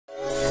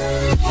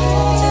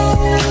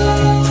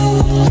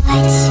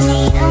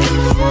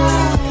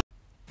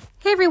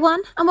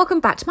everyone and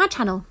welcome back to my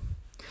channel.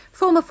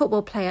 Former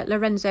football player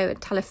Lorenzo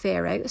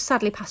Taliaferro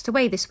sadly passed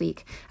away this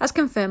week, as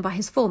confirmed by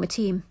his former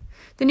team.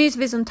 The news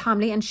of his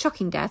untimely and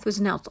shocking death was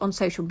announced on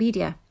social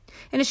media.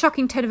 In a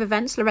shocking turn of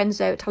events,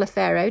 Lorenzo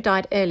Taliaferro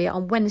died earlier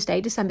on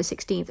Wednesday, December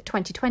 16,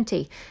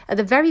 2020, at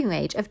the very young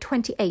age of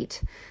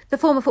 28. The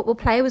former football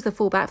player was the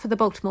fullback for the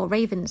Baltimore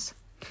Ravens.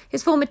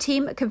 His former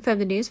team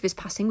confirmed the news of his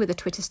passing with a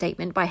Twitter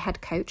statement by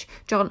head coach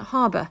John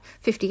Harbaugh,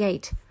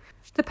 58.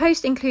 The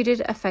post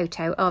included a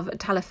photo of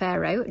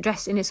Taliaferro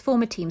dressed in his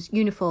former team's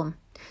uniform.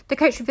 The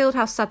coach revealed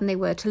how saddened they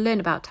were to learn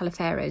about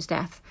Taliaferro's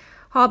death.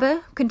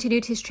 Harbaugh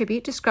continued his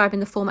tribute,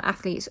 describing the former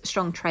athlete's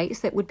strong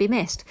traits that would be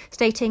missed,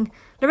 stating,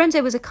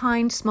 "Lorenzo was a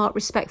kind, smart,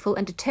 respectful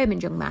and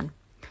determined young man."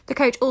 The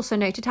coach also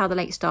noted how the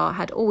late star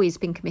had always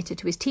been committed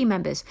to his team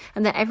members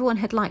and that everyone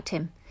had liked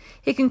him.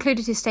 He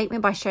concluded his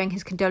statement by sharing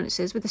his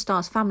condolences with the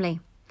star's family.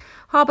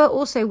 Harbaugh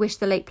also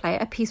wished the late player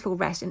a peaceful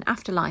rest in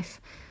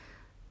afterlife.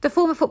 The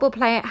former football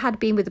player had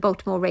been with the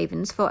Baltimore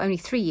Ravens for only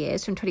 3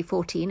 years, from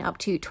 2014 up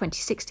to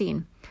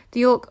 2016. The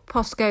York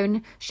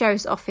Postgone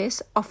Sheriff's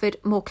Office offered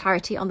more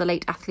clarity on the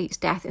late athlete's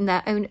death in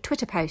their own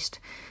Twitter post.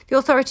 The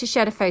authorities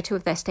shared a photo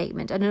of their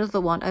statement and another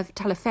one of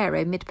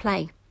Taliaferro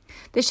mid-play.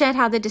 They shared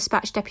how they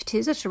dispatched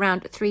deputies at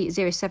around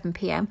 3:07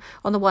 p.m.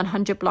 on the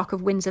 100 block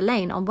of Windsor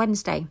Lane on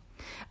Wednesday.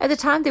 At the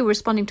time, they were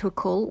responding to a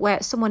call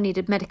where someone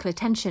needed medical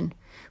attention.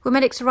 When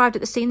medics arrived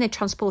at the scene, they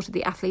transported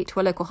the athlete to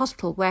a local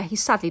hospital where he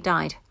sadly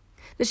died.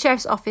 The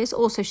Sheriff's Office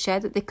also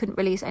shared that they couldn't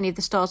release any of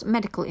the star's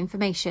medical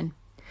information.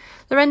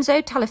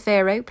 Lorenzo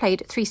Taliaferro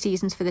played 3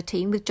 seasons for the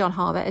team with John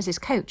Harbaugh as his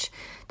coach.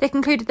 They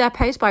concluded their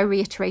post by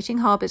reiterating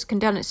Harbaugh's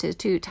condolences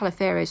to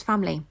Taliaferro's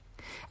family.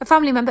 A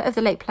family member of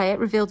the late player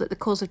revealed that the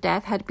cause of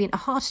death had been a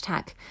heart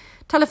attack.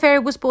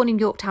 Taliaferro was born in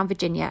Yorktown,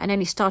 Virginia, and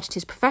only started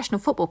his professional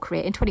football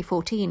career in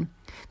 2014.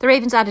 The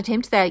Ravens added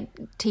him to their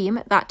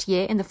team that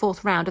year in the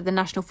 4th round of the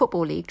National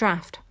Football League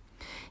draft.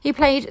 He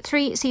played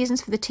 3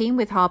 seasons for the team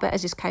with Harbaugh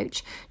as his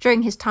coach.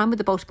 During his time with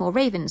the Baltimore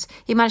Ravens,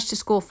 he managed to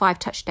score 5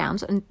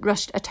 touchdowns and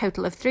rushed a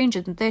total of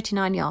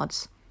 339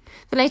 yards.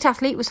 The late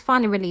athlete was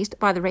finally released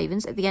by the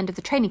Ravens at the end of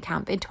the training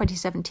camp in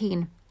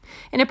 2017.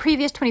 In a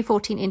previous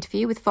 2014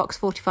 interview with Fox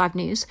 45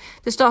 News,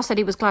 the star said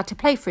he was glad to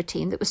play for a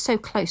team that was so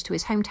close to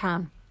his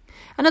hometown.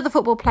 Another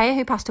football player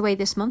who passed away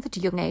this month at a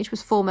young age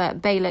was former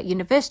Baylor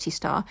University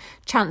star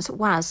Chance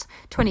Waz,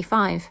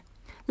 25.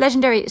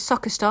 Legendary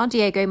soccer star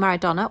Diego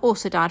Maradona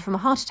also died from a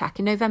heart attack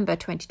in November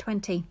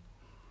 2020.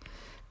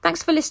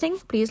 Thanks for listening.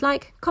 Please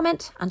like,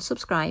 comment and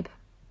subscribe.